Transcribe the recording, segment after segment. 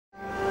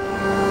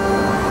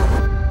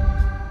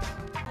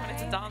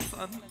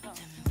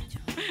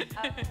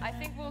I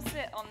think we'll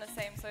sit on the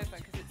same sofa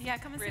because it's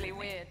come and really sit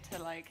with me. weird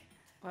to like.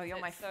 Well, you're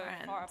my so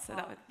friend, far so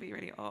that would be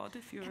really odd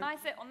if you were... Can I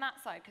sit on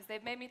that side? Because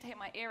they've made me take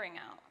my earring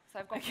out. So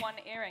I've got one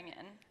earring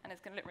in, and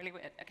it's going to look really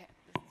weird. Okay,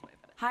 this is way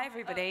better. Hi,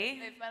 everybody.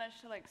 They've managed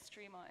to like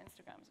stream our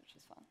Instagrams, which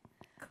is fun.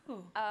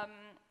 Cool.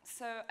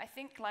 So I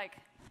think like,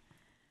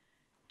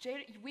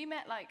 Jada, we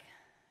met like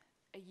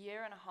a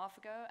year and a half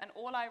ago, and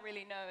all I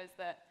really know is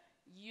that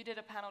you did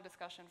a panel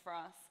discussion for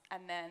us,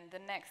 and then the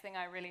next thing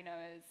I really know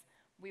is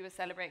we were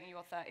celebrating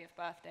your 30th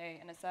birthday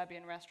in a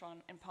Serbian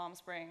restaurant in Palm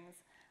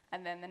Springs,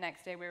 and then the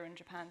next day we were in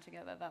Japan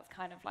together. That's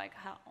kind of like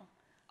how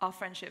our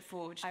friendship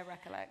forged. I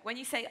recollect. When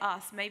you say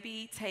us,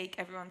 maybe take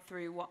everyone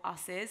through what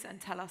us is and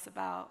tell us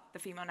about the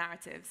Female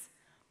Narratives.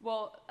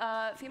 Well,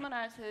 Female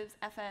Narratives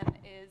FN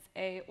is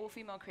a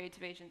all-female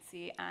creative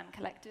agency and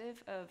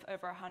collective of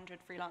over 100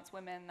 freelance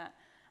women that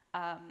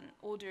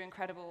all do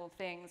incredible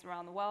things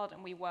around the world,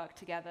 and we work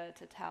together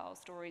to tell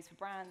stories for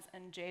brands,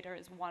 and Jada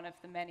is one of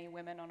the many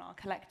women on our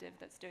collective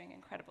that's doing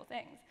incredible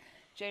things.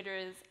 Jada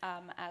is,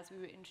 as we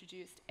were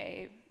introduced,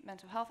 a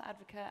mental health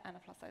advocate and a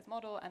plus-size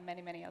model and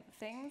many, many other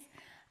things.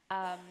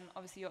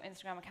 Obviously, your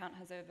Instagram account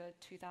has over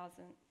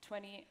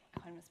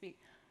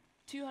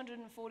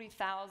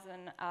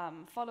 240,000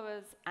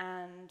 followers,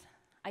 and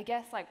I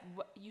guess like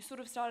you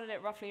sort of started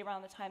it roughly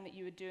around the time that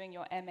you were doing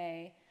your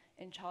MA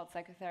in child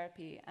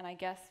psychotherapy, and I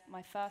guess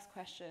my first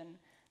question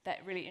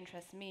that really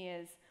interests me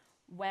is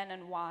when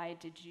and why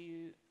did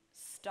you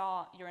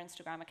start your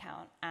Instagram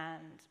account,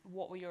 and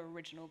what were your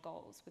original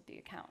goals with the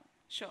account?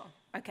 Sure,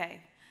 okay.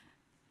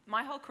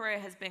 My whole career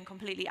has been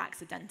completely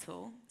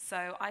accidental.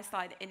 So I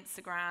started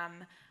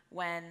Instagram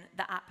when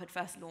the app had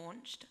first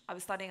launched. I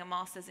was studying a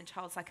master's in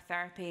child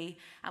psychotherapy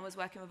and was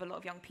working with a lot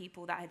of young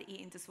people that had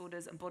eating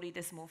disorders and body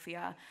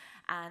dysmorphia,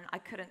 and I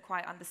couldn't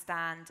quite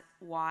understand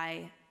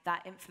why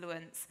that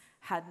influence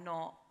had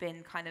not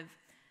been kind of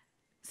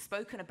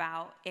spoken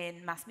about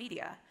in mass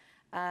media.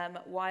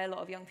 Why a lot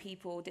of young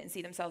people didn't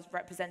see themselves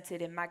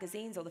represented in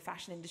magazines or the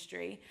fashion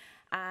industry.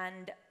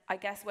 And I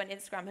guess when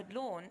Instagram had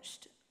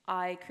launched,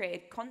 I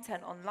created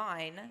content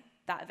online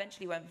that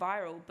eventually went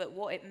viral, but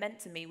what it meant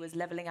to me was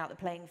leveling out the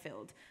playing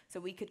field. So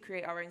we could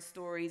create our own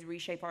stories,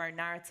 reshape our own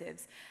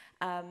narratives.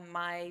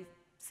 My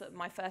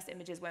first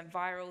images went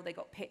viral. They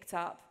got picked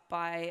up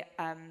by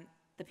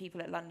the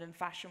people at London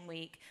Fashion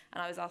Week,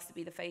 and I was asked to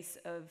be the face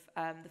of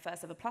the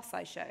first ever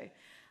plus-size show.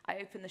 I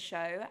opened the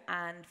show,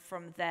 and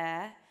from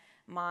there,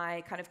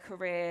 my kind of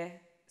career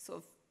sort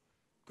of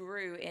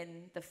grew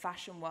in the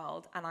fashion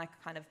world, and I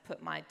kind of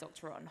put my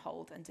doctorate on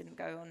hold and didn't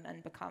go on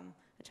and become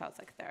a child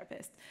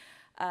psychotherapist.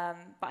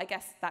 But I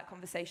guess that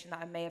conversation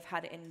that I may have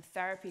had in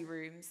therapy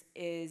rooms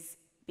is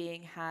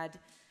being had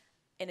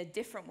in a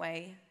different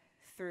way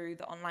through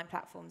the online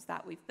platforms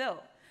that we've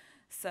built.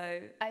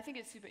 So I think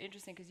it's super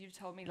interesting because you've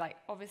told me, like,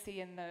 obviously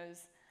in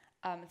those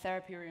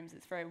therapy rooms,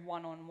 it's very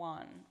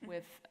one-on-one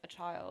with a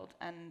child,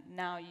 and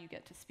now you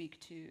get to speak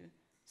to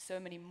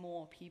so many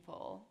more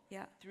people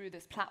through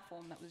this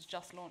platform that was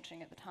just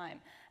launching at the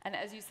time. And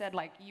as you said,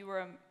 like,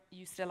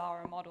 you still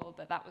are a model,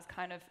 but that was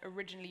kind of,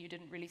 originally you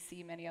didn't really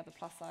see many other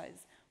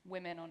plus-size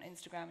women on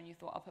Instagram, and you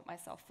thought, I'll put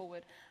myself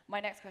forward. My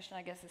next question,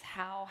 I guess, is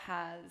how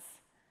has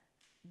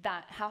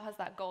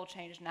that goal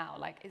changed now?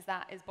 Like, is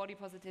body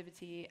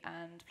positivity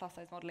and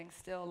plus-size modeling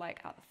still like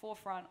at the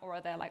forefront, or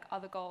are there like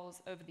other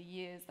goals over the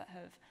years that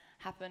have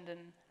happened,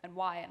 and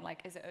why? And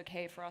like, is it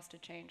okay for us to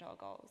change our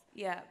goals?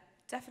 Yeah,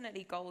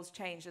 definitely goals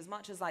change. As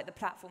much as like the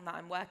platform that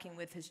I'm working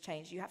with has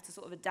changed, you have to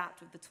sort of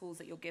adapt with the tools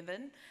that you're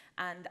given.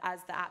 And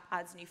as the app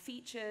adds new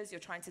features,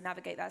 you're trying to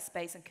navigate that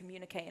space and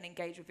communicate and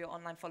engage with your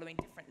online following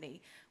differently,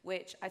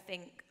 which I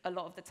think a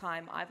lot of the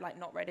time I've like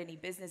not read any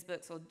business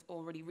books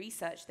or really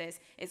researched this.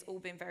 It's all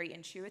been very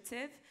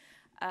intuitive.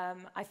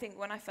 I think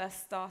when I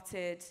first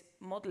started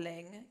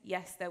modeling,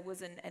 yes, there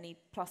wasn't any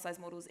plus size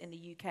models in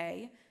the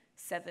UK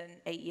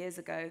 7-8 years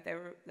ago.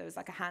 There was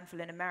like a handful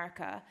in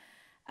America.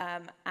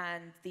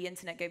 And the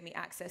internet gave me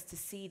access to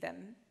see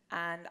them.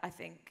 And I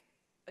think,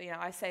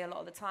 I say a lot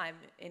of the time,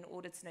 in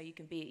order to know you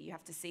can be it, you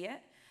have to see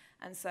it.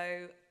 And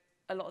so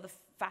a lot of the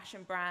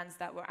fashion brands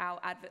that were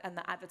out and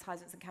the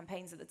advertisements and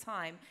campaigns at the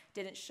time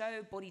didn't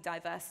show body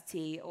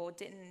diversity or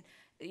didn't,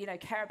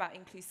 care about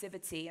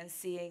inclusivity and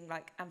seeing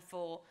and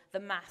for the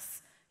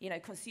mass,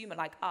 consumer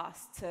like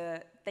us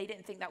they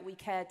didn't think that we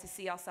cared to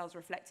see ourselves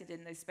reflected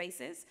in those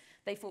spaces.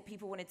 They thought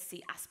people wanted to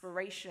see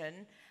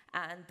aspiration,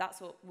 and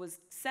that's what was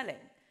selling.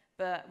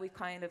 But we've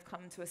kind of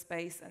come to a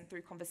space, and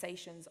through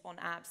conversations on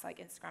apps like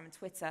Instagram and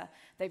Twitter,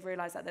 they've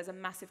realized that there's a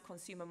massive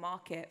consumer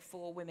market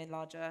for women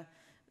larger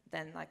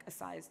than like a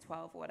size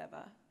 12 or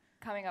whatever.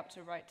 Coming up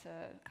to a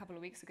couple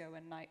of weeks ago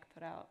when Nike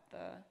put out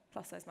the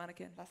plus-size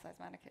mannequin. Plus-size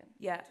mannequin.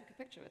 Yeah. You took a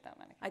picture with that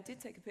mannequin. I did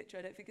take a picture.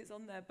 I don't think it's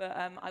on there, but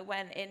I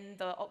went in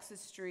the Oxford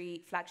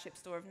Street flagship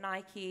store of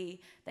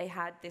Nike. They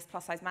had this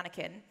plus-size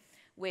mannequin,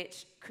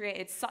 which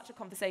created such a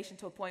conversation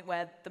to a point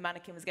where the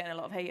mannequin was getting a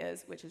lot of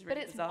haters, which is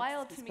really bizarre. But it's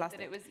wild to me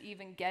that it was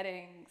even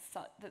getting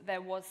that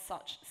there was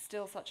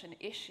still such an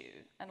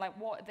issue. And like,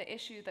 what the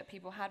issue that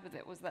people had with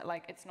it was that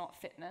like it's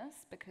not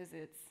fitness because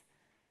it's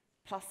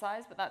plus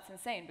size, but that's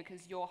insane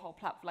because your whole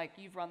platform, like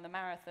you've run the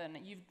marathon,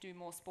 you do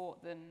more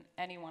sport than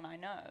anyone I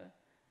know.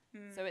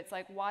 So it's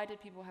like, why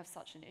did people have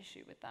such an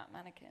issue with that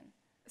mannequin?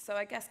 So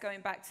I guess going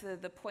back to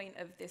the point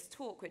of this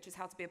talk, which is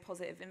how to be a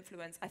positive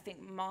influence, I think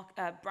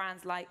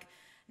brands like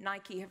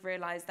Nike have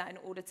realized that in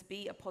order to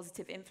be a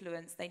positive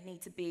influence, they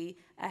need to be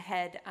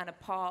ahead and a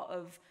part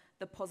of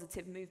the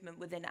positive movement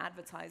within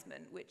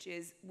advertisement, which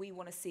is we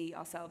want to see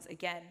ourselves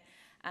again.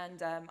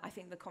 And I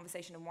think the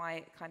conversation and why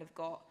it kind of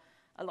got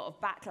a lot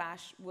of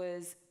backlash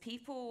was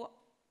people,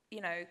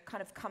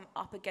 kind of come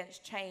up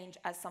against change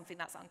as something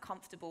that's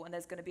uncomfortable, and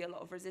there's going to be a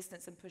lot of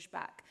resistance and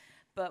pushback.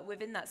 But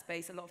within that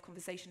space, a lot of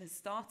conversation has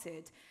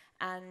started.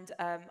 And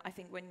I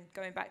think when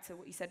going back to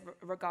what you said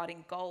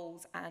regarding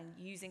goals and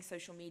using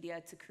social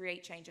media to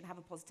create change and have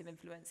a positive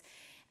influence,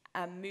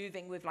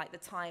 moving with like the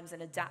times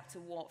and adapt to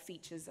what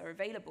features are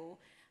available,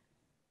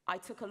 I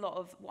took a lot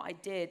of what I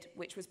did,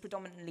 which was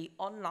predominantly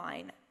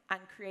online, and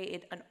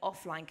created an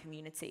offline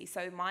community.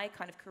 So my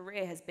kind of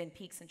career has been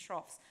peaks and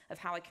troughs of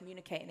how I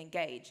communicate and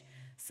engage.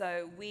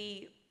 So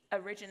we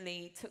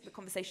originally took the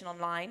conversation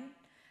online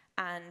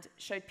and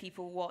showed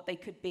people what they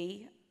could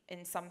be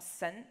in some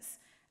sense.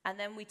 And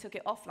then we took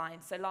it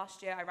offline. So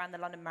last year I ran the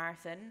London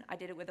Marathon. I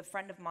did it with a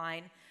friend of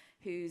mine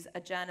who's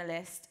a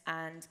journalist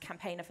and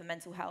campaigner for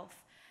mental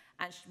health.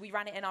 And we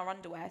ran it in our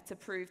underwear to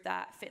prove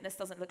that fitness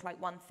doesn't look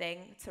like one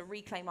thing, to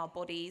reclaim our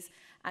bodies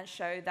and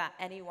show that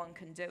anyone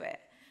can do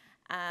it.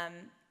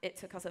 It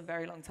took us a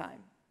very long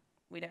time.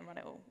 We didn't run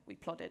it all. We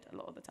plodded a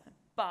lot of the time.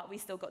 But we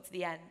still got to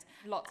the end.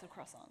 Lots of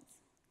croissants.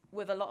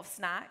 With a lot of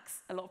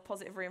snacks, a lot of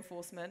positive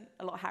reinforcement,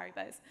 a lot of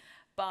Haribos.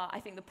 But I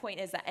think the point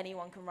is that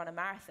anyone can run a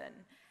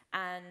marathon.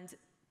 And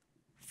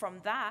from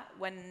that,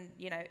 when,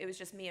 it was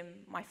just me and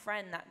my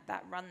friend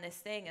that run this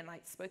thing and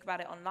like spoke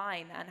about it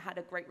online and had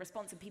a great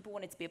response and people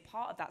wanted to be a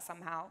part of that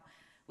somehow,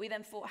 we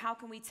then thought, how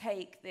can we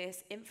take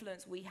this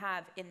influence we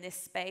have in this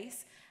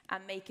space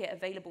and make it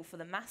available for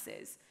the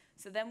masses?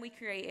 So then we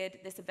created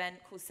this event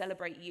called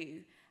Celebrate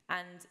You.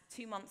 And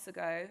 2 months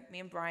ago, me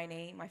and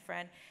Bryony, my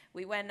friend,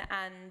 we went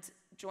and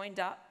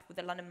joined up with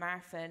the London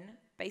Marathon,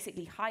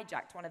 basically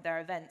hijacked one of their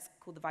events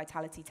called the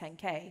Vitality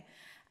 10K,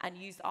 and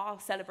used our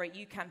Celebrate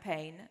You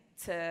campaign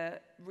to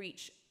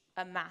reach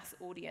a mass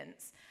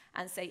audience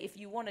and say, if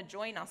you want to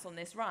join us on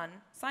this run,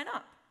 sign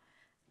up.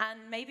 And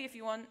maybe if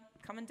you want,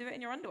 come and do it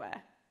in your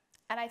underwear.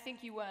 And I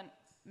think you weren't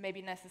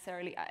maybe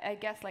necessarily, I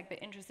guess like the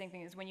interesting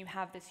thing is when you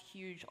have this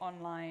huge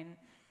online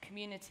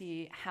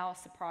community, how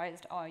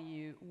surprised are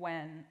you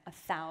when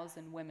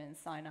 1,000 women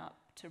sign up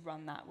to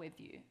run that with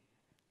you?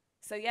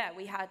 So yeah,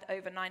 we had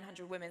over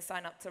 900 women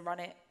sign up to run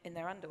it in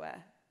their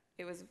underwear.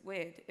 It was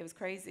weird. It was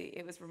crazy.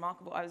 It was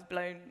remarkable. I was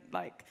blown,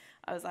 I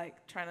was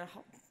trying to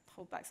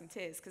hold back some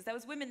tears because there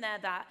was women there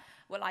that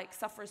were like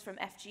sufferers from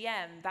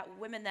FGM, that were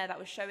women there that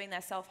were showing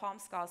their self-harm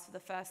scars for the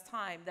first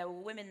time. There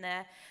were women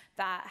there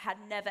that had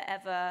never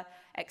ever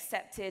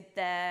accepted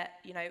their,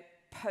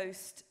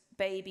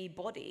 post-baby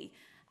body.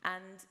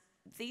 And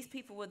these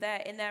people were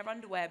there in their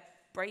underwear,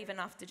 brave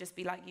enough to just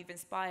be like, you've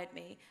inspired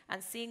me.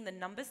 And seeing the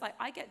numbers, like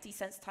I get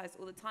desensitized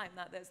all the time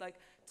that there's like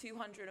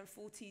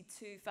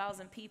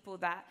 242,000 people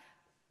that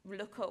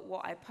look at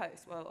what I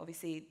post. Well,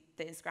 obviously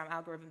the Instagram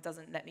algorithm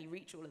doesn't let me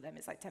reach all of them.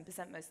 It's like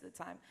 10% most of the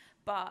time.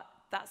 But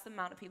that's the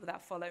amount of people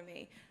that follow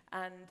me.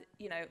 And,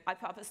 I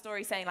put up a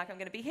story saying like, I'm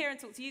going to be here and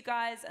talk to you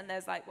guys. And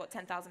there's like,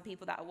 10,000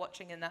 people that are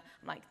watching. And I'm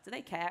like, do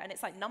they care? And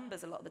it's like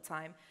numbers a lot of the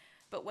time.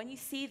 But when you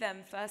see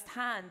them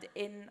firsthand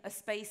in a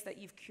space that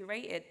you've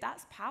curated,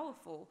 that's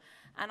powerful.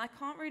 And I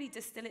can't really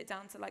distill it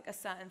down to like a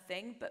certain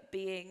thing, but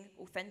being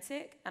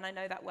authentic. And I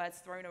know that word's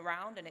thrown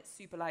around and it's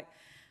super like,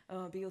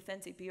 oh, be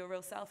authentic, be your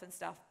real self and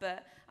stuff.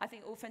 But I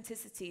think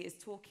authenticity is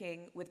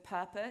talking with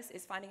purpose,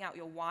 is finding out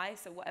your why.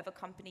 So whatever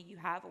company you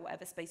have or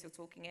whatever space you're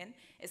talking in,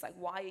 it's like,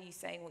 why are you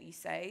saying what you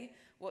say?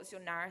 What's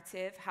your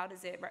narrative? How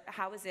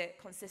is it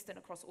consistent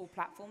across all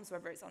platforms,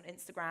 whether it's on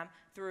Instagram,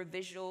 through a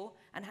visual?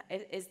 And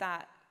is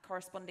that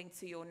corresponding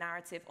to your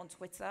narrative on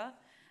Twitter?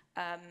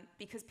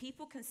 Because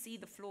people can see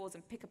the flaws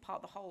and pick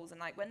apart the holes. And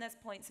like when there's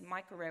points in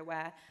my career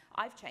where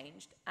I've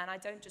changed and I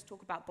don't just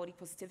talk about body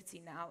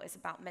positivity now, it's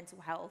about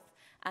mental health.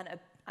 And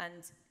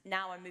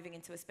now I'm moving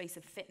into a space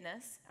of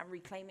fitness and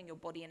reclaiming your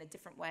body in a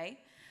different way.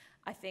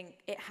 I think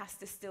it has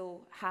to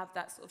still have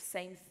that sort of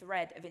same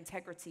thread of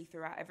integrity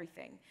throughout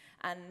everything.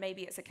 And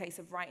maybe it's a case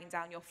of writing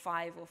down your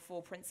 5 or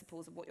 4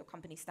 principles of what your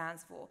company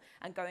stands for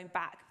and going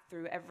back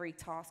through every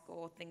task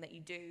or thing that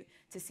you do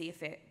to see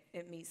if it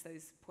meets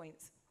those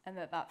points. And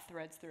that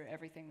threads through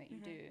everything that you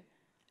do.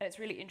 And it's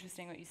really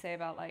interesting what you say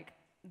about like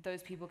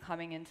those people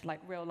coming into like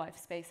real life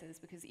spaces,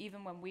 because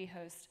even when we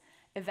host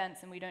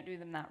events, and we don't do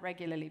them that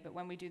regularly, but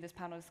when we do this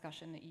panel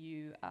discussion that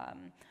you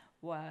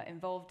were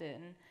involved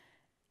in,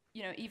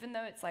 even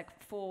though it's like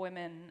 4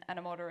 women and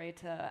a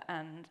moderator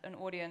and an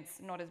audience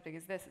not as big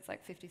as this, it's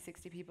like 50,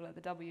 60 people at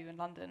the W in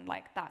London,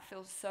 like that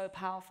feels so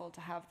powerful to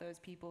have those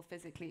people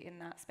physically in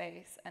that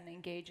space and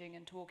engaging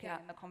and talking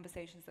in the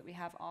conversations that we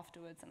have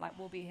afterwards. And like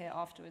we'll be here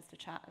afterwards to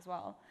chat as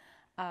well.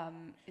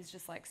 is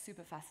just like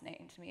super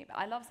fascinating to me. But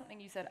I love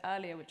something you said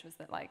earlier, which was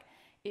that like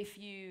if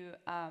you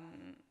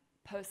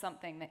post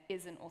something that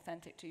isn't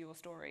authentic to your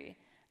story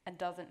and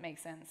doesn't make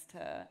sense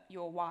to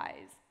your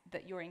whys,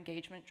 that your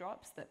engagement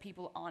drops, that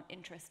people aren't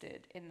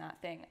interested in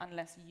that thing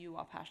unless you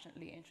are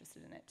passionately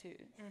interested in it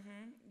too.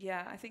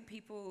 Yeah, I think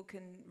people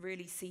can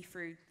really see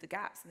through the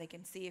gaps, and they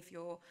can see if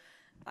you're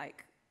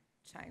like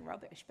chatting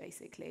rubbish,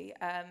 basically.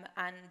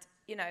 And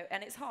you know,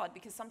 and it's hard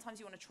because sometimes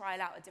you want to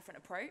trial out a different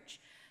approach.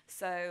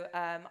 So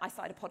I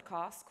started a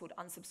podcast called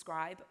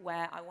Unsubscribe,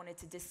 where I wanted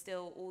to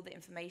distill all the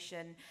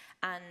information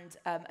and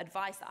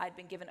advice that I'd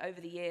been given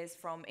over the years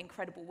from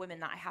incredible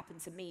women that I happened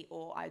to meet,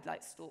 or I'd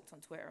like stalked on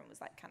Twitter and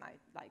was like, can I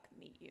like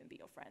meet you and be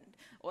your friend?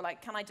 Or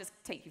like, can I just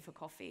take you for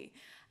coffee?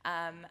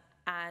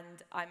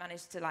 And I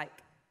managed to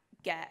like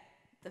get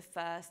the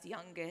first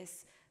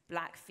youngest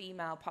Black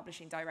female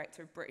publishing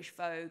director of British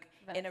Vogue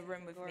in a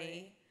room with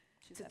me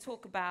to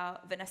talk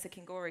about Vanessa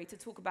Kingori, to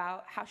talk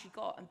about how she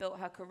got and built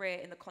her career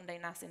in the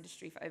Condé Nast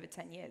industry for over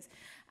 10 years.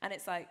 And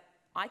it's like,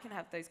 I can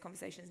have those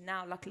conversations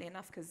now, luckily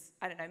enough, because,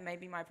 I don't know,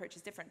 maybe my approach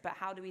is different, but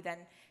how do we then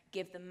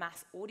give the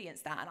mass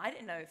audience that? And I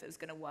didn't know if it was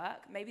going to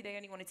work. Maybe they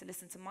only wanted to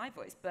listen to my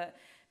voice, but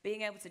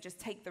being able to just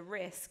take the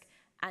risk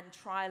and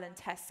trial and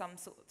test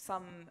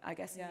some I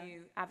guess,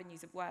 new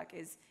avenues of work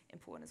is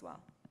important as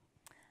well.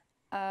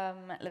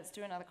 Let's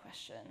do another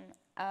question.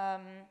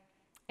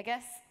 I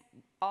guess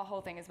our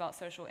whole thing is about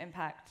social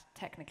impact,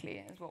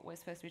 technically, is what we're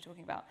supposed to be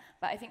talking about.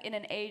 But I think in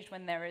an age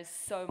when there is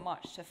so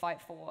much to fight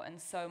for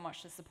and so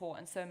much to support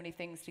and so many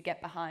things to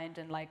get behind,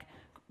 and like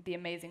the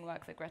amazing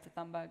work that Greta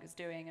Thunberg is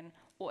doing, and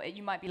or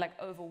you might be like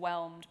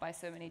overwhelmed by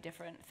so many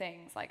different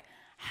things, like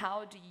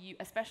how do you,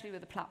 especially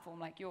with a platform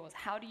like yours,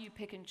 how do you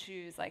pick and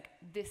choose, like,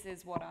 this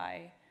is what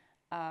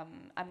I'm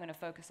going to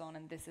focus on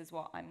and this is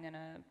what I'm going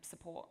to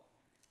support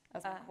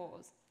as my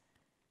cause?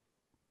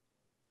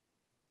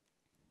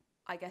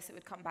 I guess it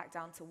would come back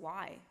down to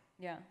why.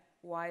 Yeah.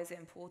 Why is it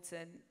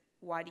important?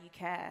 Why do you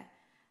care?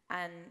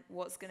 And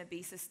what's going to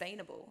be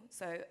sustainable?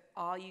 So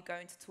are you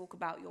going to talk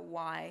about your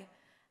why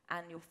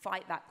and you'll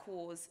fight that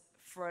cause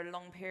for a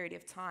long period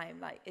of time?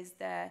 Like, is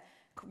there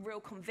real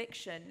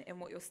conviction in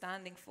what you're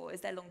standing for? Is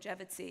there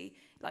longevity?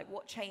 Like,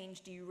 what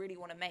change do you really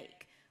want to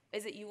make?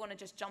 Is it you want to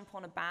just jump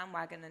on a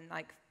bandwagon and,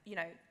 like, you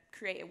know,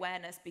 create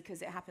awareness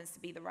because it happens to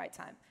be the right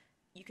time?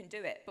 You can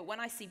do it. But when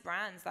I see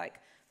brands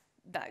like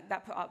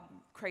that put up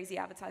crazy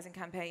advertising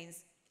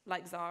campaigns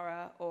like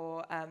Zara,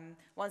 or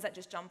ones that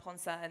just jump on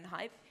certain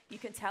hype, you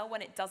can tell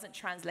when it doesn't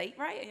translate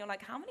right, and you're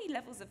like, how many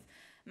levels of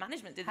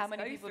management did this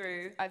go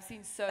through? I've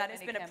seen so that many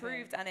it's been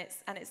campaigns.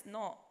 approved, and it's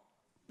not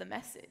the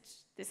message.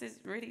 This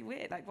is really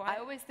weird. Like, why? I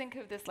always think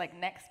of this like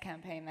Next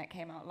campaign that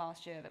came out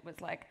last year that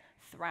was like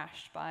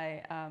thrashed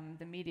by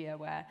the media,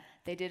 where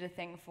they did a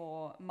thing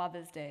for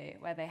Mother's Day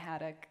where they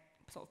had a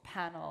sort of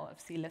panel of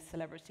C-list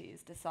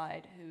celebrities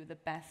decide who the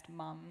best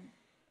mum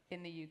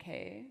in the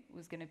UK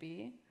was going to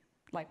be,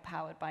 like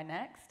powered by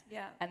Next.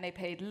 Yeah. And they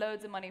paid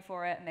loads of money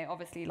for it, and they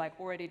obviously like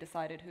already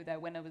decided who their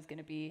winner was going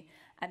to be.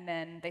 And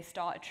then they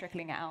started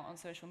trickling it out on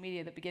social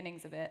media, the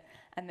beginnings of it.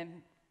 And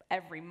then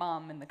every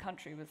mum in the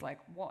country was like,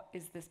 what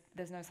is this?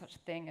 There's no such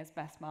thing as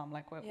best mum.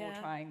 Like, we're all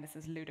trying. This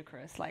is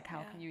ludicrous. Like,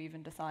 how can you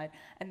even decide?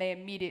 And they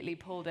immediately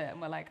pulled it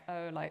and were like,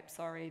 oh, like,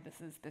 sorry,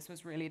 this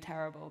was really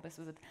terrible.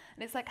 And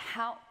it's like,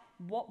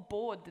 what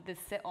board did this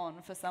sit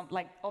on for some,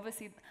 like,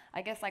 obviously,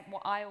 I guess, like,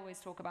 what I always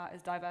talk about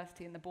is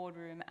diversity in the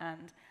boardroom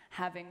and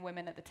having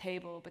women at the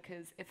table,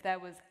 because if there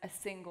was a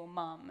single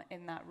mum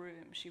in that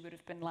room, she would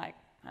have been like,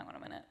 hang on a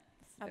minute,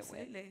 this is a bit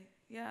weird. Absolutely.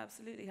 Yeah,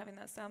 absolutely, having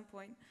that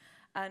standpoint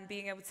and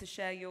being able to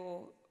share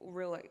your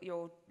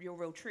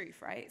real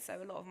truth, right?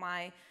 So a lot of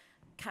my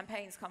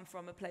campaigns come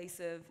from a place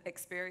of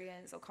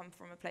experience, or come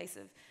from a place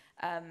of,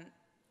 I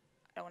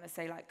don't want to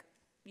say, like,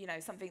 you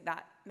know, something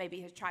that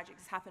maybe tragic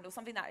has happened, or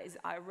something that is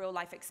a real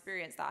life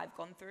experience that I've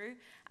gone through,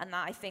 and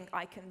that I think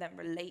I can then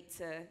relate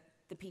to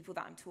the people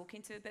that I'm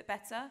talking to a bit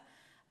better.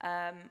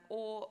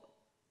 Or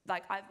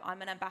like,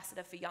 I'm an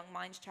ambassador for Young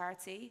Minds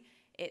charity.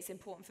 It's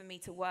important for me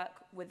to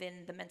work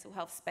within the mental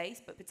health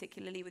space, but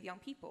particularly with young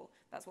people.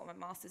 That's what my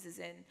master's is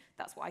in.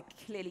 That's what I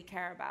clearly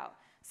care about.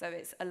 So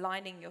it's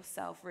aligning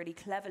yourself really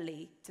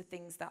cleverly to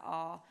things that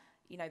are,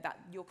 you know, that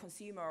your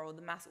consumer or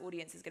the mass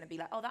audience is going to be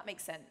like, oh, that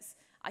makes sense.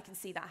 I can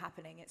see that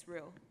happening. It's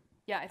real.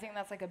 Yeah, I think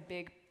that's like a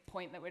big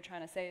point that we're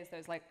trying to say, is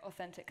those like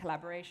authentic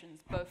collaborations,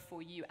 both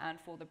for you and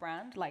for the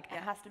brand. Like,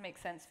 it has to make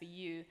sense for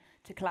you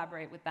to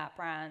collaborate with that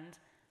brand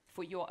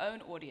for your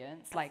own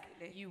audience.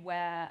 Absolutely. Like, you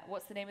wear,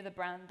 what's the name of the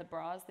brand, the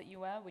bras that you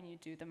wear when you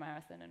do the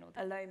marathon and all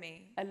that?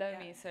 Alomi.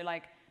 Alomi. So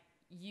like,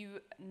 you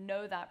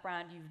know that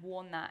brand, you've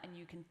worn that, and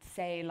you can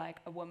say, like,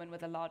 a woman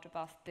with a larger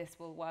bust, this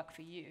will work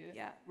for you,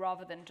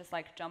 rather than just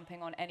like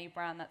jumping on any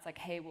brand that's like,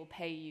 hey, we'll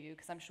pay you,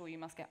 because I'm sure you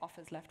must get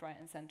offers left, right,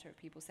 and center of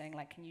people saying,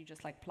 like, can you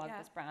just like plug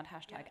this brand,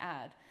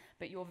 #ad.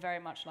 But you're very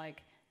much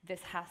like,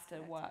 this has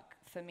to work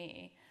for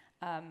me.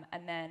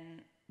 And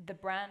then the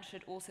brand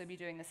should also be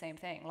doing the same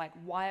thing. Like,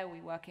 why are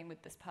we working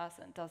with this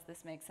person? Does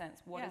this make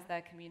sense? What is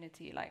their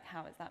community? Like,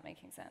 how is that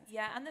making sense?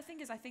 Yeah, and the thing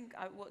is, I think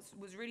what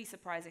was really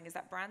surprising is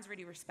that brands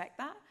really respect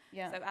that.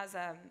 Yeah. So as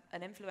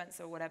an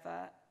influencer or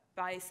whatever,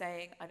 by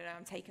saying, I don't know,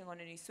 I'm taking on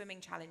a new swimming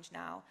challenge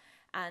now,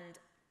 and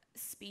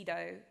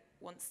Speedo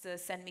wants to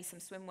send me some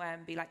swimwear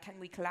and be like, can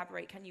we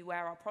collaborate? Can you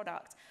wear our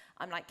product?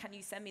 I'm like, can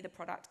you send me the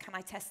product? Can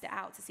I test it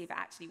out to see if it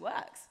actually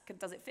works?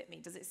 Does it fit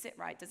me? Does it sit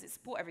right? Does it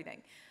support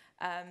everything?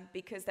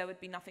 Because there would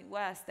be nothing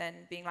worse than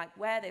being like,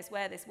 wear this,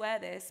 wear this, wear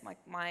this.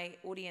 My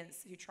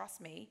audience who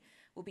trust me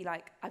will be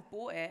like, I've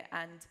bought it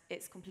and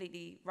it's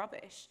completely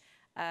rubbish.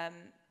 And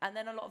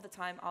then a lot of the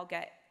time I'll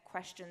get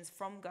questions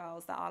from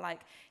girls that are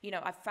like, you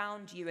know, I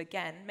found you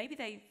again. Maybe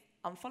they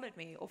unfollowed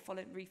me or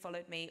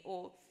refollowed me,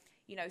 or,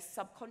 you know,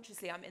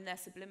 subconsciously I'm in their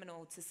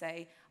subliminal to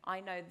say,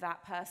 I know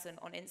that person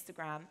on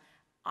Instagram,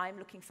 I'm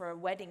looking for a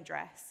wedding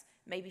dress.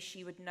 Maybe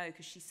she would know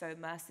because she's so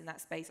immersed in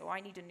that space, or I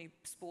need a new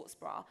sports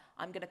bra.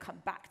 I'm going to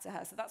come back to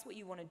her. So that's what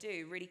you want to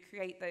do, really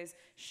create those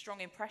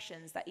strong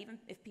impressions that even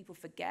if people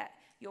forget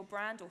your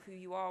brand or who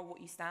you are or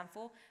what you stand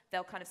for,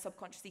 they'll kind of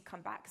subconsciously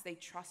come back because they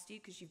trust you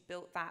because you've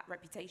built that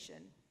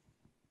reputation.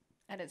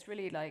 And it's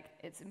really like,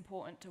 it's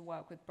important to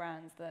work with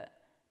brands that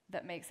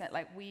make sense.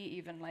 Like, we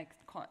even like,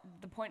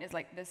 the point is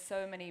like, there's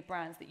so many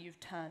brands that you've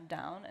turned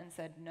down and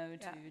said no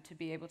to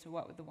be able to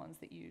work with the ones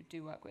that you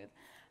do work with.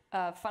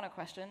 Funner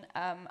question.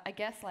 I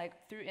guess like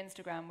through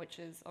Instagram, which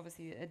is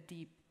obviously a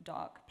deep,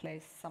 dark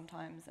place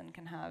sometimes and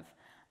can have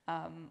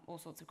all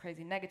sorts of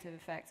crazy negative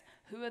effects,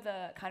 who are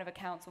the kind of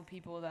accounts or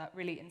people that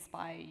really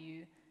inspire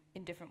you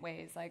in different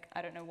ways? Like,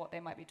 I don't know what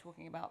they might be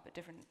talking about, but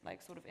different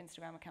like sort of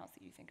Instagram accounts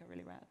that you think are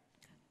really rad.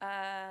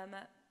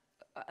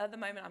 At the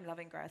moment, I'm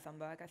loving Greta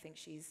Thunberg. I think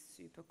she's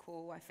super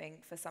cool. I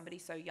think for somebody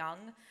so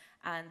young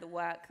and the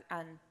work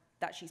and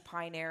that she's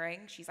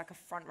pioneering, she's like a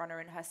front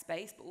runner in her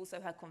space, but also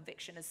her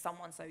conviction as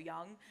someone so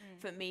young.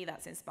 For me,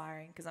 that's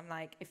inspiring because I'm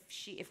like,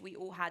 if we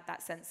all had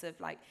that sense of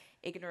like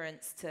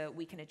ignorance to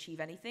we can achieve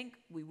anything,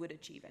 we would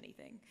achieve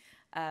anything.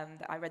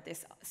 I read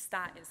this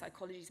stat in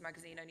Psychology's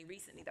magazine only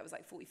recently that was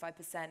like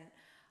 45%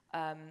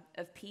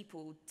 of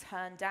people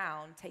turn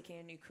down taking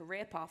a new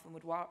career path and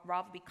would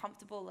rather be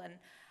comfortable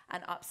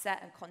and upset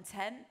and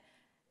content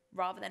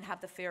rather than have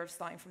the fear of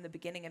starting from the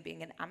beginning and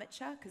being an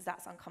amateur, because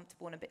that's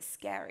uncomfortable and a bit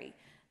scary.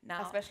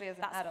 Now, especially as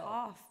an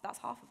adult. That's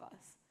half of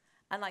us.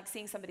 And like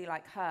seeing somebody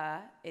like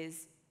her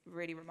is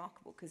really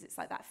remarkable because it's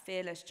like that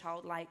fearless,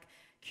 childlike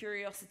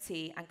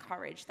curiosity and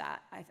courage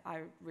that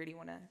I really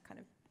want to kind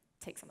of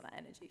take some of that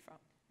energy from.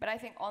 But I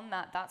think on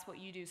that, that's what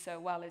you do so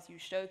well, is you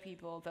show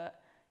people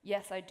that,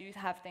 yes, I do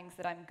have things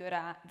that I'm good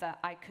at, that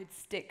I could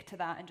stick to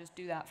that and just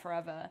do that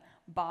forever,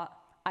 but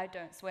I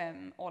don't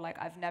swim, or like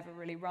I've never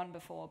really run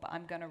before, but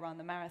I'm going to run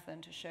the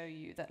marathon to show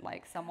you that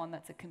like someone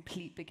that's a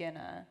complete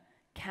beginner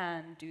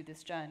can do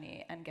this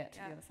journey and get to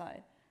the other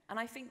side. And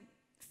I think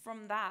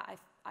from that,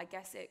 I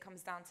guess it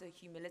comes down to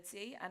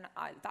humility, and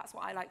that's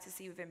what I like to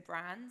see within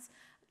brands,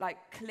 like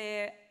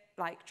clear,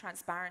 like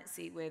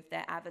transparency with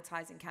their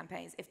advertising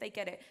campaigns, if they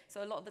get it.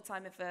 So a lot of the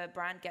time, if a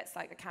brand gets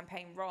like a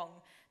campaign wrong,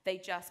 they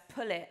just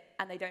pull it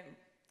and they don't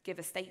give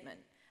a statement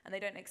and they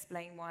don't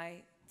explain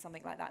why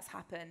something like that's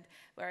happened.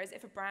 Whereas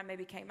if a brand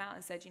maybe came out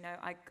and said, you know,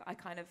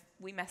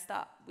 we messed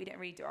up, we didn't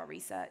really do our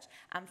research,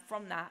 and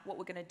from that, what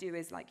we're going to do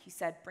is, like you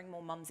said, bring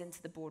more mums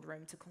into the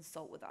boardroom to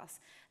consult with us,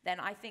 then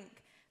I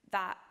think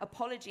that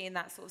apology and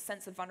that sort of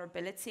sense of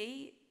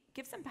vulnerability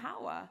gives them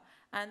power.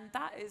 And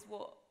that is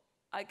what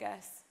I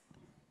guess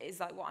is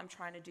like what I'm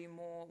trying to do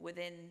more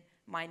within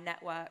my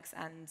networks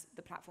and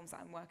the platforms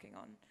that I'm working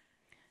on.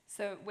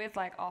 So with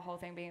like our whole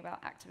thing being about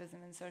activism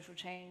and social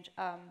change,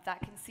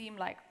 that can seem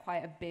like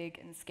quite a big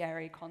and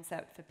scary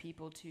concept for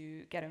people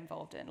to get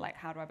involved in. Like,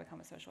 how do I become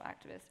a social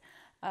activist?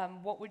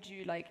 What would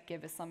you like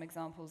give us some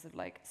examples of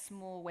like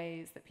small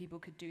ways that people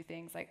could do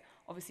things? Like,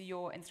 obviously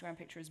your Instagram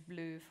picture is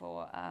blue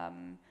for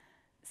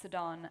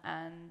Sudan,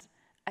 and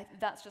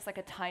that's just like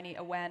a tiny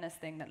awareness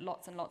thing that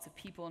lots and lots of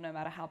people, no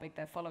matter how big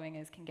their following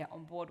is, can get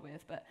on board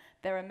with. But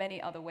there are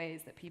many other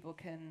ways that people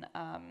can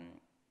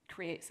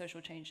create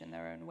social change in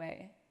their own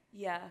way.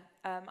 Yeah,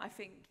 I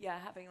think,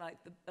 having like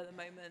at the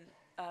moment,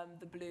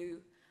 the blue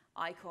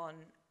icon,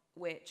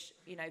 which,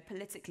 you know,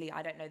 politically,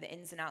 I don't know the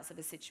ins and outs of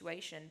the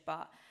situation,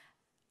 but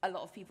a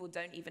lot of people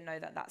don't even know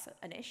that that's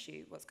an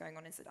issue, what's going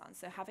on in Sudan.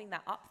 So having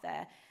that up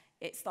there,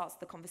 it starts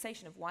the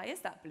conversation of why is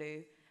that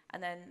blue?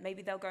 And then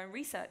maybe they'll go and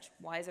research,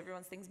 why is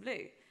everyone's things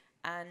blue?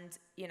 And,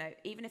 you know,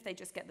 even if they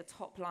just get the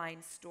top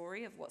line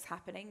story of what's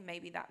happening,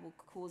 maybe that will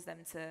cause them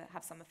to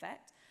have some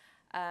effect.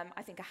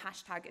 I think a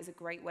hashtag is a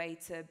great way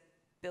to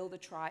build a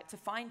tribe, to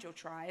find your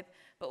tribe,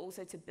 but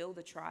also to build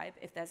a tribe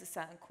if there's a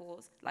certain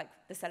cause, like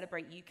the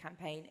Celebrate You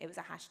campaign. It was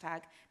a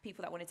hashtag.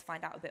 People that wanted to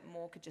find out a bit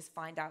more could just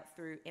find out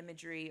through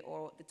imagery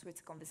or the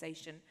Twitter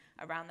conversation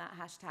around that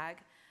hashtag.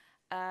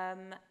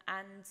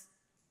 And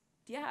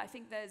yeah, I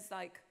think there's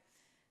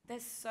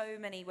so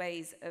many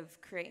ways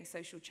of creating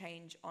social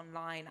change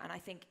online, and I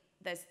think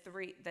there's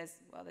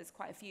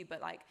quite a few, but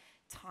like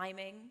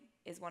timing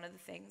is one of the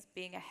things,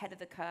 being ahead of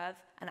the curve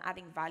and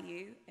adding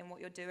value in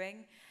what you're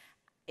doing.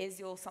 Is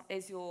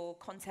your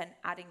content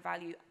adding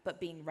value but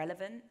being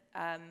relevant?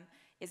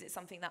 Is it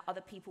something that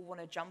other people want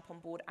to jump on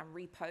board and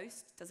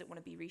repost? Does it want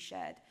to be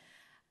reshared?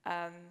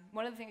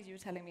 One of the things you were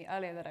telling me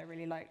earlier that I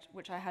really liked,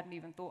 which I hadn't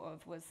even thought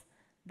of, was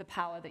the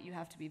power that you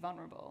have to be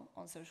vulnerable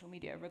on social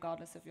media,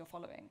 regardless of your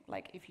following.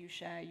 Like, if you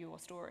share your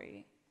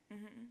story.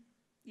 Mm-hmm.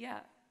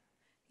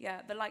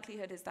 Yeah, the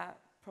likelihood is that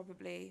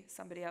probably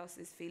somebody else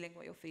is feeling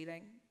what you're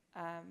feeling.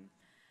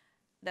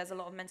 There's a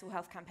lot of mental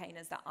health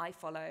campaigners that I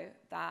follow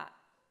that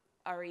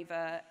are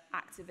either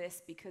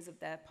activists because of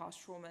their past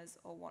traumas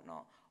or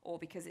whatnot, or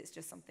because it's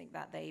just something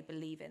that they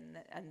believe in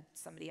and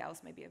somebody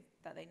else maybe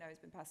that they know has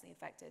been personally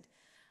affected.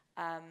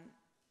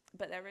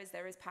 But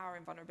there is power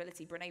in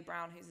vulnerability. Brene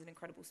Brown, who's an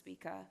incredible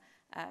speaker,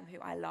 who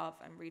I love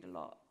and read a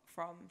lot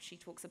from, she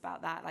talks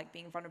about that, like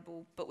being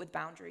vulnerable but with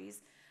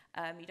boundaries.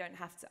 You don't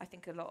have to, I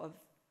think a lot of,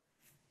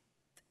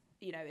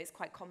 it's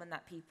quite common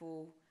that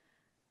people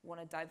want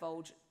to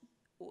divulge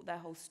their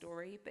whole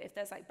story, but if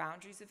there's like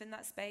boundaries within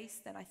that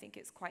space, then I think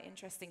it's quite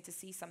interesting to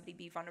see somebody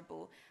be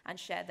vulnerable and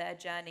share their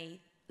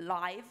journey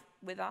live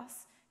with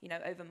us,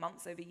 over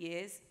months, over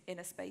years, in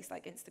a space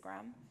like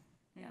Instagram.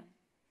 Yeah.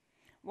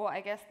 Well, I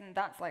guess then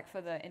that's like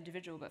for the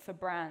individual, but for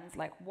brands,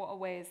 like what are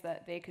ways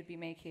that they could be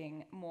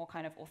making more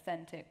kind of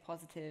authentic,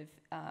 positive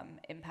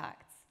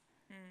impacts?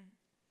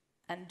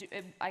 And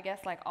I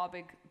guess like our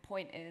big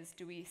point is,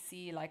 do we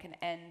see like an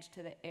end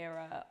to the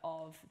era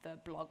of the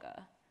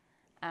blogger?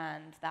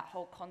 And that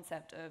whole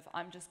concept of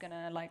I'm just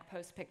gonna like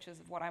post pictures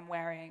of what I'm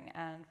wearing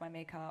and my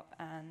makeup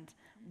and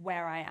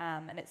where I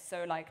am, and it's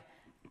so like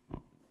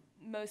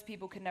most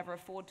people can never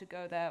afford to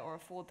go there or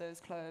afford those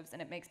clothes,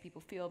 and it makes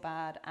people feel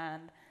bad.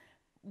 And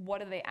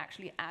what are they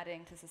actually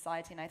adding to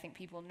society? And I think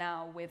people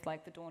now, with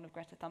like the dawn of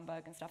Greta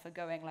Thunberg and stuff, are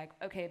going like,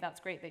 okay, that's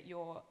great that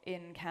you're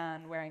in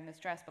Cannes wearing this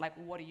dress, but like,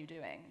 what are you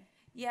doing?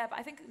 Yeah, but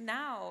I think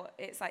now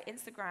it's like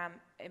Instagram,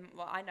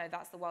 well, I know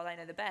that's the world I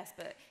know the best,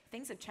 but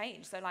things have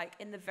changed. So like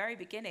in the very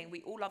beginning,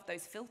 we all loved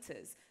those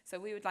filters. So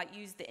we would like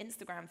use the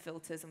Instagram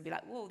filters and be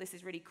like, whoa, this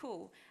is really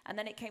cool. And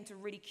then it came to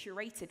really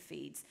curated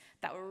feeds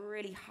that were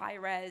really high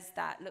res,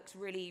 that looked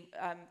really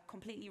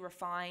completely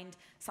refined,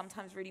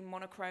 sometimes really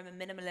monochrome and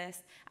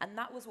minimalist. And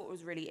that was what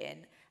was really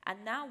in.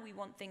 And now we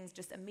want things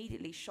just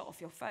immediately shot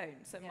off your phone.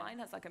 So mine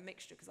has like a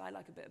mixture because I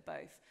like a bit of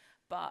both.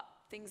 But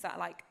things that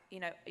like,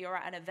 you're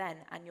at an event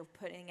and you're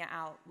putting it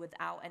out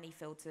without any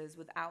filters,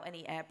 without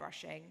any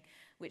airbrushing,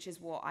 which is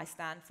what I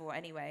stand for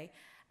anyway.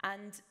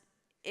 And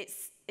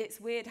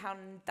it's weird how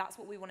that's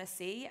what we want to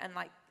see. And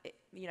like,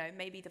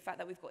 maybe the fact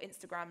that we've got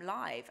Instagram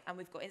Live and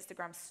we've got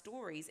Instagram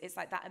Stories, it's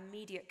like that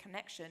immediate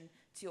connection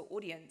to your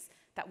audience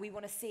that we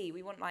want to see.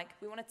 We want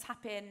to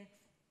tap in.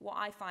 What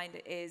I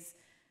find is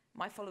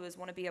my followers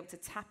want to be able to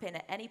tap in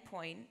at any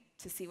point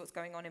to see what's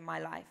going on in my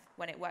life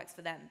when it works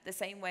for them. The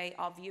same way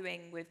our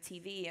viewing with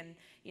TV and,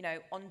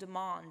 on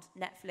demand,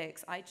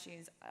 Netflix,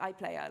 iTunes,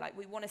 iPlayer, like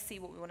we want to see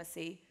what we want to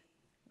see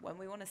when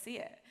we want to see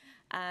it.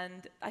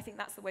 And I think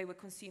that's the way we're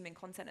consuming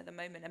content at the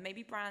moment. And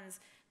maybe brands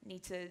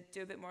need to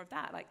do a bit more of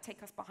that, like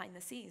take us behind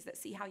the scenes.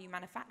 Let's see how you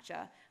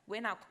manufacture.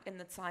 We're now in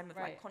the time of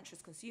like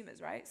conscious consumers,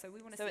 right? So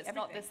we want to see everything. So it's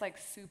not this like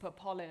super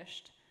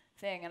polished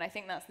thing, and I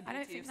think that's the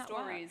beauty of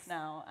stories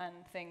now, and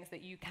things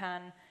that you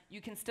can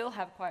still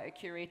have quite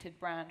a curated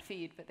brand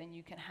feed, but then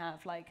you can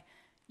have like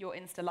your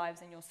Insta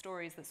lives and your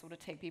stories that sort of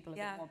take people a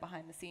bit more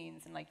behind the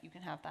scenes, and like you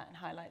can have that in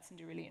highlights and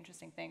do really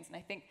interesting things.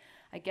 And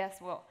I guess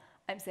what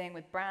I'm saying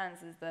with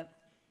brands is that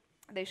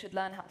they should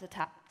learn how to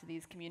tap to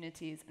these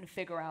communities and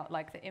figure out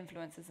like the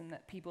influencers and the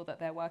people that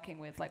they're working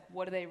with, like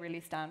what do they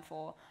really stand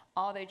for?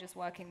 Are they just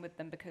working with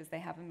them because they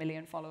have 1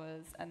 million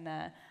followers and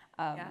they're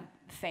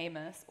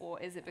famous, or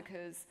is it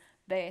because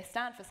they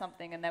stand for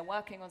something and they're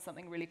working on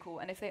something really cool?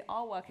 And if they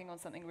are working on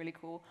something really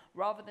cool,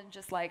 rather than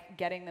just like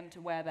getting them to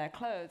wear their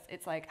clothes,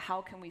 it's like,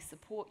 how can we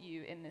support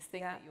you in this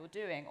thing that you're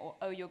doing? Or,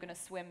 oh, you're going to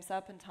swim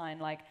serpentine,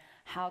 like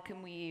how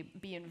can we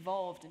be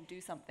involved and do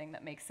something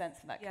that makes sense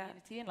for that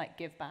community and like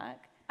give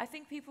back? I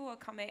think people are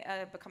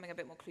becoming a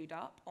bit more clued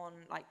up on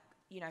like,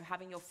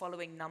 having your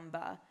following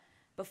number.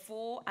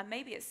 Before, and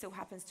maybe it still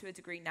happens to a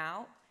degree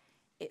now,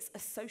 it's a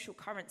social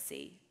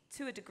currency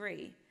to a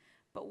degree.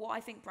 But what I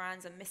think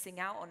brands are missing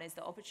out on is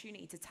the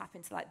opportunity to tap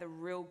into like the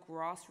real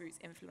grassroots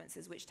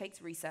influences, which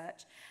takes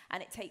research,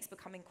 and it takes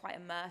becoming quite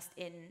immersed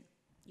in,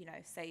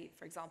 say,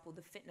 for example,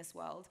 the fitness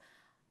world.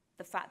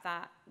 The fact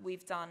that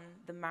we've done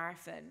the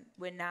marathon,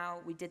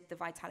 we did the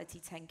Vitality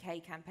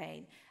 10K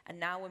campaign, and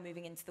now we're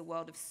moving into the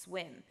world of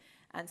swimming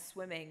and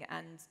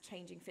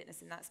changing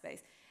fitness in that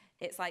space.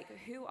 It's like,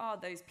 who are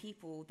those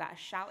people that are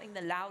shouting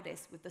the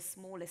loudest with the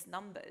smallest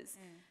numbers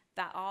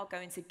that are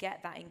going to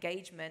get that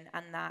engagement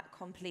and that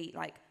complete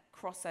like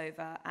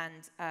crossover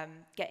and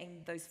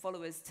getting those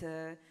followers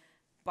to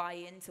buy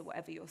into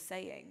whatever you're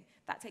saying.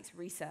 That takes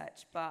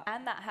research, but...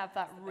 And that have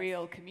that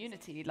real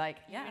community. Like,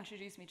 you Yeah.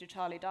 introduced me to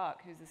Charlie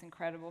Dark, who's this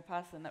incredible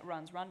person that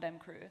runs Rundem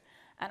Crew.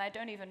 And I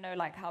don't even know,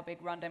 like, how big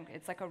Rundem...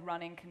 It's like a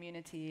running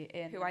community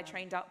in... Who I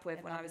trained up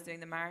with when I was doing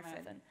the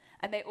marathon.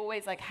 And they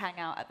always, like, hang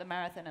out at the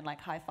marathon and, like,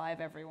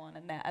 high-five everyone.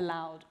 And they're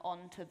allowed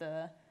onto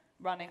the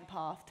running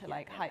path to,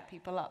 like, hype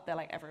people up. They're,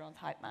 like, everyone's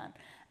hype man.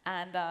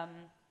 And...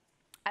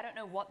 I don't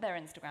know what their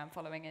Instagram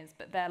following is,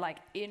 but they're like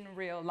in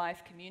real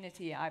life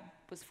community. I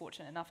was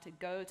fortunate enough to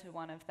go to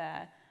one of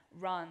their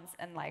runs,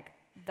 and like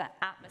the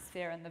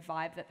atmosphere and the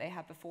vibe that they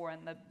had before,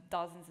 and the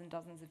dozens and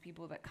dozens of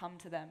people that come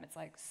to them, it's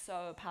like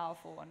so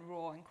powerful and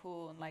raw and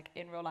cool and like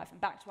in real life. And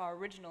back to our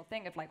original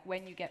thing of like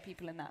when you get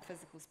people in that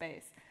physical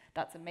space,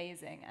 that's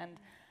amazing. And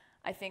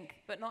I think...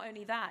 But not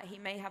only that, he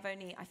may have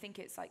only, I think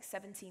it's like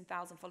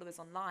 17,000 followers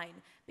online,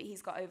 but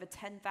he's got over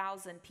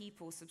 10,000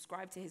 people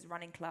subscribed to his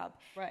running club.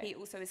 Right. He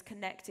also is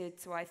connected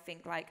to, I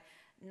think, like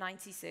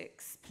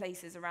 96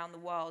 places around the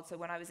world. So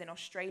when I was in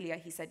Australia,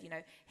 he said, you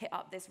know, hit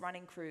up this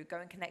running crew, go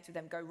and connect with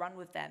them, go run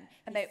with them.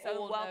 And he's they so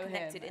all well know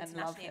connected him and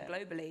internationally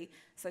love and globally.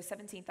 So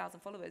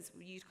 17,000 followers,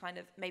 you kind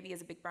of, maybe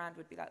as a big brand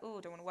would be like, oh,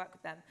 I don't want to work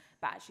with them.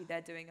 But actually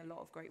they're doing a lot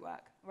of great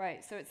work.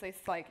 Right, so it's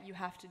like you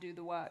have to do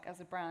the work as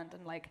a brand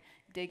and like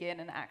dig in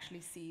and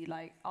actually see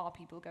like, are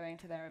people going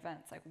to their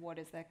events? Like what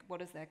does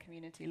their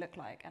community look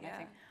like? And I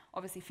think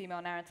obviously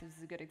female narratives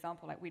is a good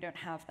example. Like we don't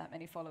have that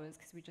many followers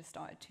because we just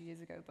started 2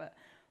 years ago, but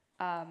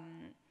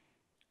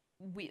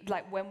we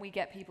like when we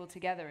get people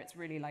together, it's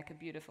really like a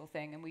beautiful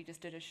thing. And we just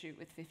did a shoot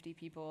with 50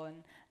 people,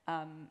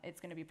 and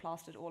it's going to be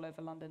plastered all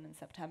over London in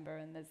September.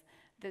 And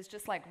there's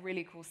just like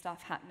really cool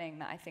stuff happening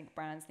that I think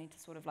brands need to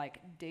sort of like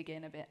dig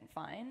in a bit and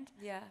find.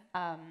 Yeah.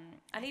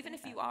 And even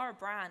if you are a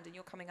brand and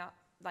you're coming up,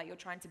 like you're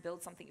trying to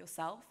build something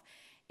yourself,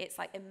 it's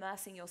like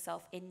immersing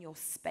yourself in your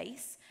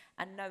space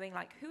and knowing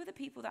like who are the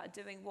people that are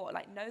doing what,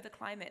 like know the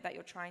climate that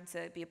you're trying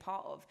to be a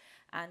part of,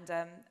 and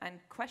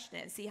question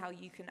it and see how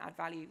you can add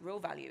value, real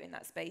value in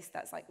that space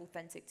that's like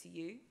authentic to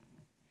you.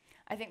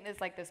 I think there's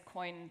like this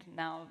coined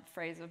now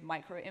phrase of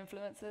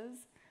micro-influencers,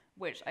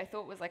 which I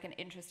thought was like an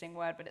interesting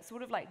word, but it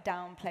sort of like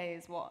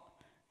downplays what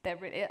they're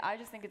really... I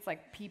just think it's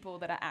like people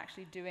that are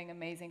actually doing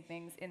amazing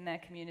things in their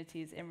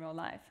communities in real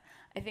life.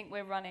 I think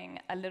we're running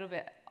a little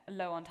bit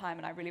low on time,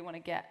 and I really want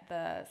to get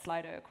the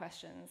Slido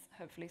questions.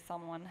 Hopefully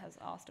someone has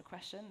asked a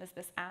question. There's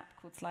this app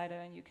called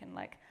Slido, and you can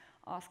like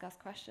ask us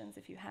questions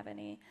if you have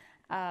any.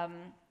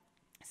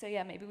 So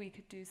yeah, maybe we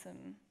could do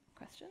some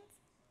questions.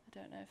 I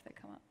don't know if they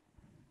come up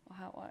or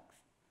how it works,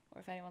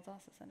 or if anyone's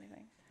asked us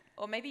anything.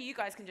 Or maybe you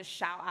guys can just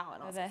shout out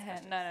and ask us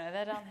questions. No,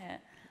 they're down here.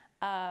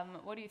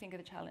 What do you think are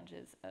the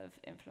challenges of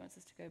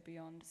influencers to go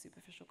beyond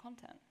superficial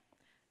content?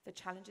 The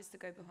challenges to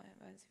go behind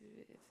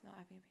it's not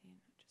having an opinion.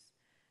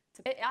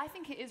 I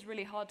think it is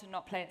really hard to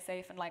not play it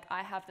safe, and like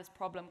I have this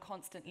problem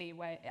constantly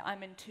where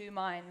I'm in two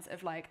minds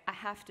of like I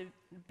have to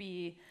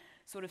be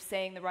sort of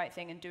saying the right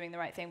thing and doing the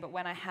right thing, but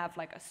when I have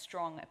like a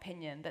strong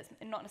opinion that's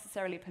not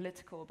necessarily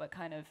political, but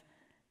kind of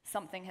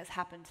something has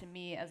happened to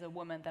me as a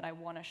woman that I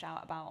want to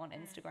shout about on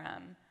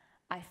Instagram,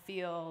 I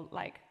feel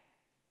like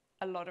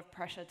a lot of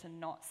pressure to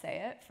not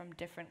say it from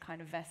different kind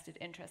of vested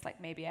interests.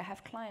 Like maybe I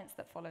have clients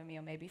that follow me,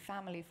 or maybe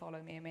family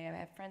follow me, or maybe I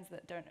have friends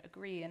that don't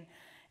agree, and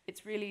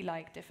it's really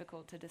like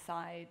difficult to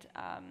decide.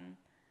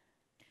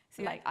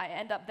 Like I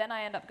end up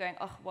going,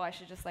 oh, well, I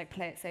should just like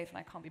play it safe, and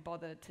I can't be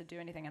bothered to do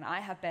anything. And I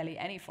have barely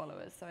any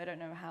followers, so I don't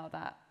know how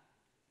that.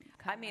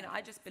 I mean,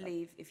 I just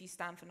believe if you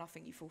stand for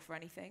nothing, you fall for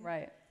anything.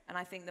 Right. And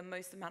I think the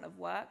most amount of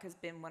work has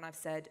been when I've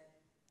said,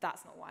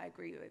 that's not what I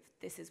agree with.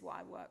 This is what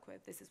I work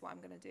with. This is what I'm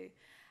going to do.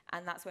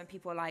 And that's when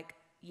people are like,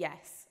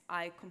 yes,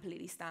 I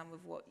completely stand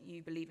with what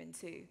you believe in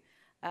too.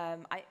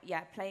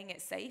 Playing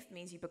it safe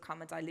means you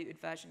become a diluted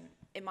version,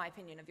 in my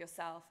opinion, of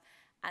yourself,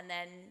 and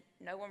then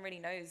no one really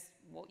knows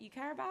what you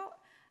care about.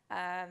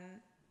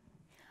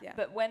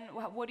 But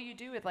what do you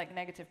do with like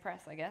negative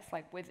press? I guess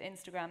like with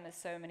Instagram, there's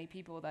so many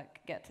people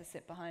that get to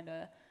sit behind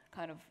a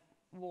kind of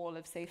wall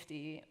of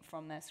safety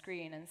from their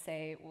screen and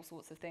say all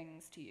sorts of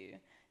things to you.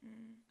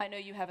 I know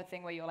you have a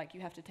thing where you're like you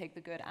have to take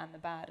the good and the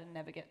bad and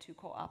never get too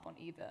caught up on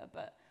either,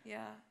 but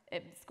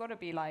it's got to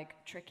be like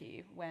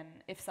tricky when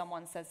if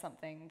someone says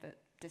something that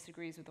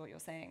disagrees with what you're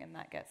saying and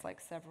that gets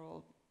like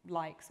several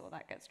likes or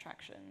that gets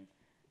traction.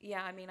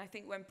 Yeah, I mean, I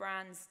think when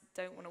brands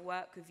don't want to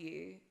work with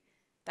you,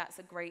 that's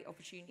a great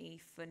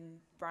opportunity for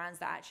brands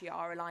that actually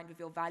are aligned with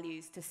your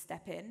values to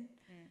step in,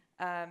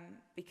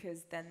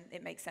 because then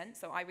it makes sense.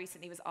 So I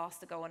recently was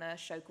asked to go on a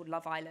show called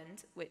Love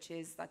Island, which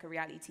is like a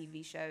reality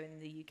TV show in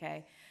the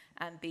UK,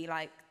 and be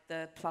like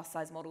the plus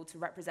size model to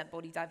represent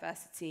body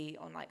diversity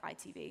on like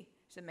ITV,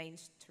 which is a main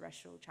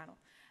terrestrial channel.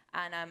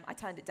 And I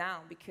turned it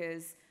down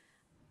because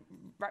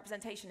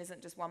representation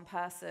isn't just one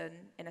person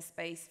in a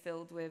space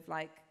filled with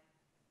like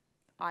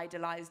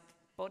idolized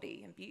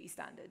body and beauty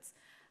standards.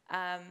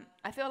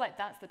 I feel like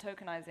that's the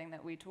tokenizing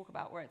that we talk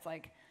about, where it's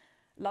like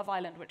Love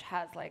Island, which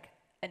has like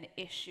an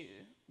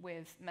issue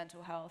with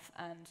mental health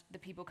and the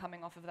people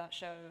coming off of that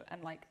show,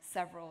 and like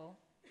several,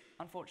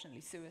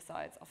 unfortunately,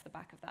 suicides off the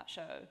back of that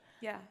show.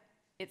 Yeah.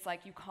 it's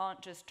like you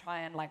can't just try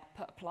and like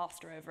put a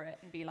plaster over it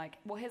and be like,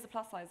 well, here's a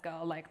plus size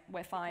girl, like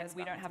we're fine,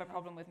 we don't have a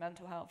problem with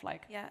mental health,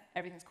 like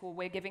everything's cool.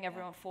 We're giving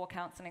everyone 4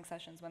 counselling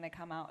sessions when they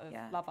come out of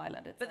Love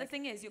Island. It's but the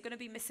thing is, you're going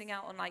to be missing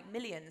out on like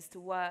millions to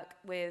work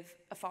with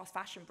a fast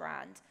fashion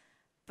brand,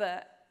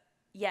 but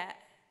yet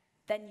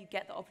then you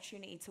get the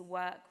opportunity to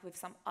work with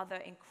some other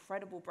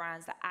incredible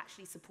brands that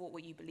actually support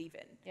what you believe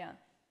in. Yeah.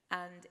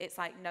 And it's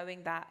like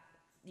knowing that,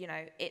 you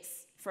know,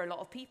 it's for a lot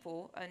of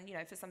people, and, you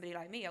know, for somebody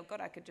like me, oh God,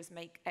 I could just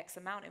make X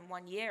amount in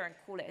 1 year and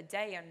call it a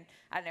day and,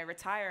 I don't know,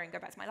 retire and go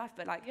back to my life.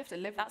 But like, you have to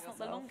live that's with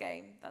not the long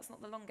game. That's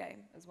not the long game.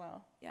 As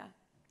well. Yeah.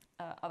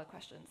 Other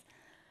questions.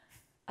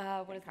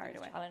 What is the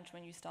biggest challenge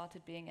when you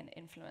started being an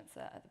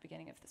influencer at the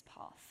beginning of this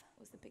path?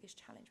 What was the biggest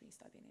challenge when you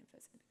started being an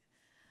influencer?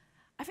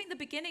 I think the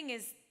beginning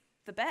is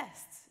the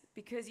best,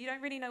 because you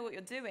don't really know what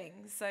you're doing.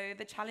 So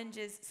the challenge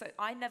is, so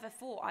I never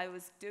thought I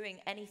was doing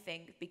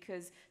anything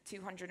because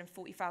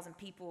 240,000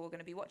 people were going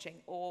to be watching.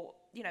 Or,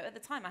 you know, at the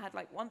time I had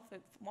like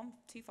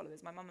 2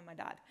 followers, my mum and my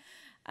dad,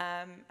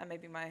 and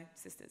maybe my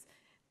sisters.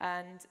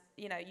 And,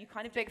 you know, you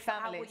kind of big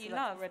family, what you so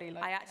love. Already,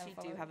 like, I actually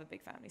do have a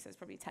big family, so it's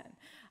probably 10.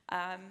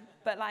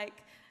 But like,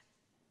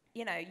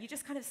 you know, you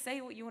just kind of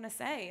say what you want to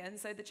say. And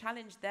so the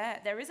challenge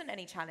there isn't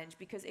any challenge,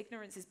 because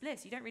ignorance is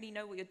bliss. You don't really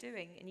know what you're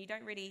doing, and you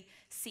don't really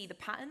see the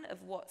pattern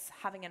of what's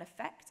having an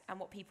effect and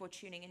what people are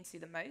tuning into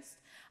the most.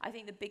 I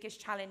think the biggest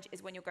challenge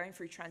is when you're going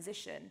through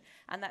transition,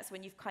 and that's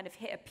when you've kind of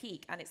hit a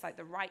peak, and it's like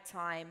the right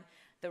time,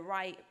 the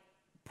right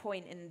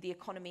point in the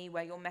economy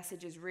where your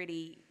message is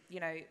really,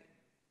 you know,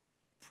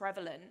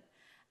 prevalent.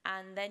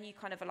 And then you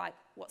kind of are like,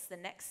 what's the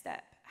next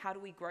step? How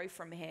do we grow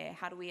from here?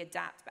 How do we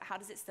adapt? But how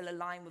does it still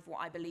align with what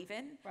I believe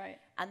in? Right.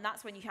 And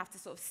that's when you have to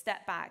sort of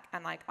step back.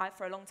 And like, I,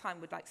 for a long time,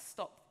 would like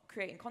stop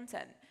creating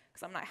content,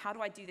 because I'm like, how do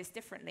I do this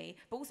differently?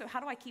 But also, how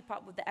do I keep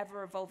up with the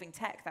ever-evolving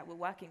tech that we're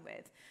working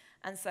with?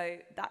 And so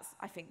that's,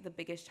 I think, the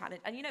biggest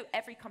challenge. And you know,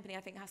 every company, I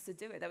think, has to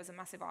do it. There was a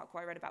massive article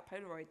I read about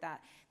Polaroid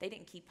that they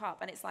didn't keep up.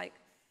 And it's like,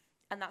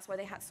 and that's why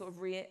they had to sort of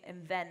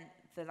reinvent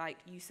the like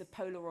use of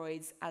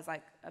Polaroids as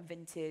like a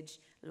vintage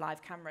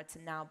live camera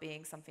to now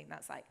being something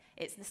that's like,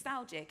 it's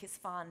nostalgic, it's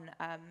fun,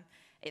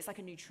 it's like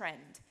a new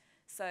trend.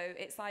 So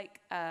it's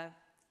like a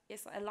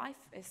life,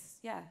 it's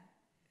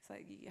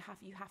like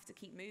you have to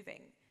keep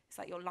moving. It's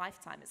like your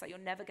lifetime. It's like you're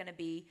never going to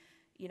be,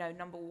 you know,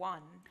 number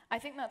one. I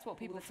think that's what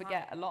people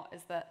forget a lot,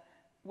 is that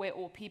we're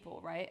all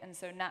people, right? And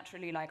so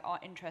naturally, like, our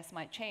interests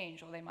might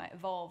change, or they might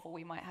evolve, or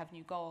we might have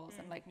new goals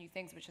and like new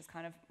things, which is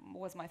kind of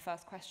was my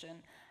first question,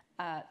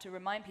 to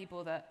remind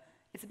people that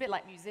it's a bit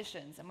like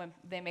musicians, and when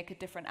they make a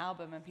different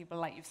album and people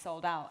are like, you've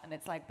sold out, and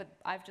it's like, but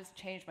I've just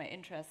changed my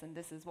interests, and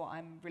this is what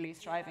I'm really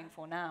striving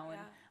for now,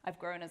 and I've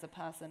grown as a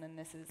person, and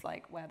this is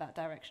like where that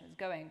direction is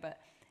going. But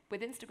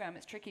with Instagram,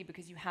 it's tricky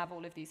because you have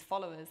all of these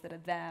followers that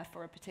are there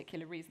for a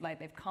particular reason. Like,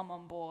 they've come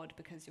on board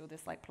because you're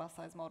this like plus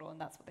size model, and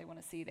that's what they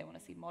want to see. They want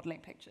to see modeling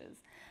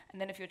pictures.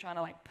 And then if you're trying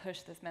to like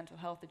push this mental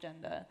health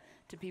agenda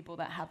to people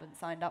that haven't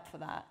signed up for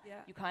that,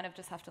 you kind of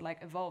just have to like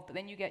evolve. But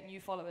then you get new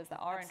followers that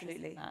are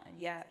interested in that, and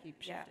you just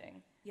keep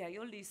shifting. Yeah,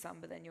 you'll lose some,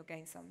 but then you'll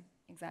gain some.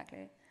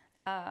 Exactly.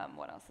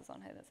 What else is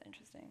on here that's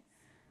interesting?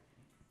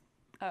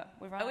 Oh,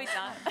 we're Are we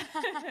done?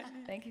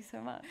 Thank you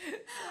so much.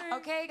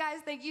 Okay,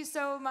 guys, thank you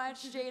so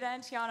much, Jada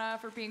and Tijana,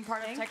 for being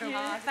part of Techno.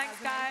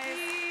 Thanks,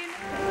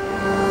 guys.